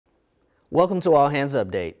Welcome to All Hands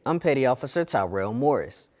Update. I'm Petty Officer Tyrell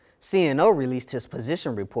Morris. CNO released his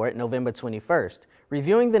position report November 21st,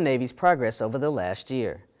 reviewing the Navy's progress over the last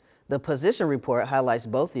year. The position report highlights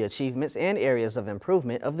both the achievements and areas of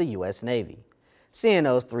improvement of the U.S. Navy.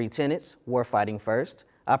 CNO's three tenets, warfighting first,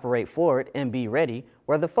 operate forward, and be ready,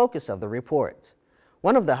 were the focus of the report.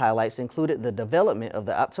 One of the highlights included the development of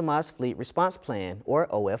the Optimized Fleet Response Plan, or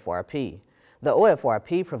OFRP. The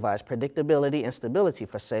OFRP provides predictability and stability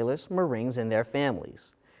for sailors, Marines, and their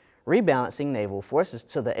families. Rebalancing naval forces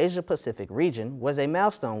to the Asia-Pacific region was a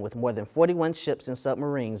milestone with more than 41 ships and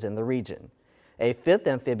submarines in the region. A fifth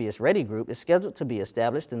amphibious ready group is scheduled to be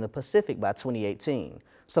established in the Pacific by 2018,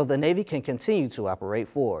 so the Navy can continue to operate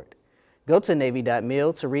forward. Go to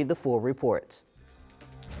Navy.mil to read the full report.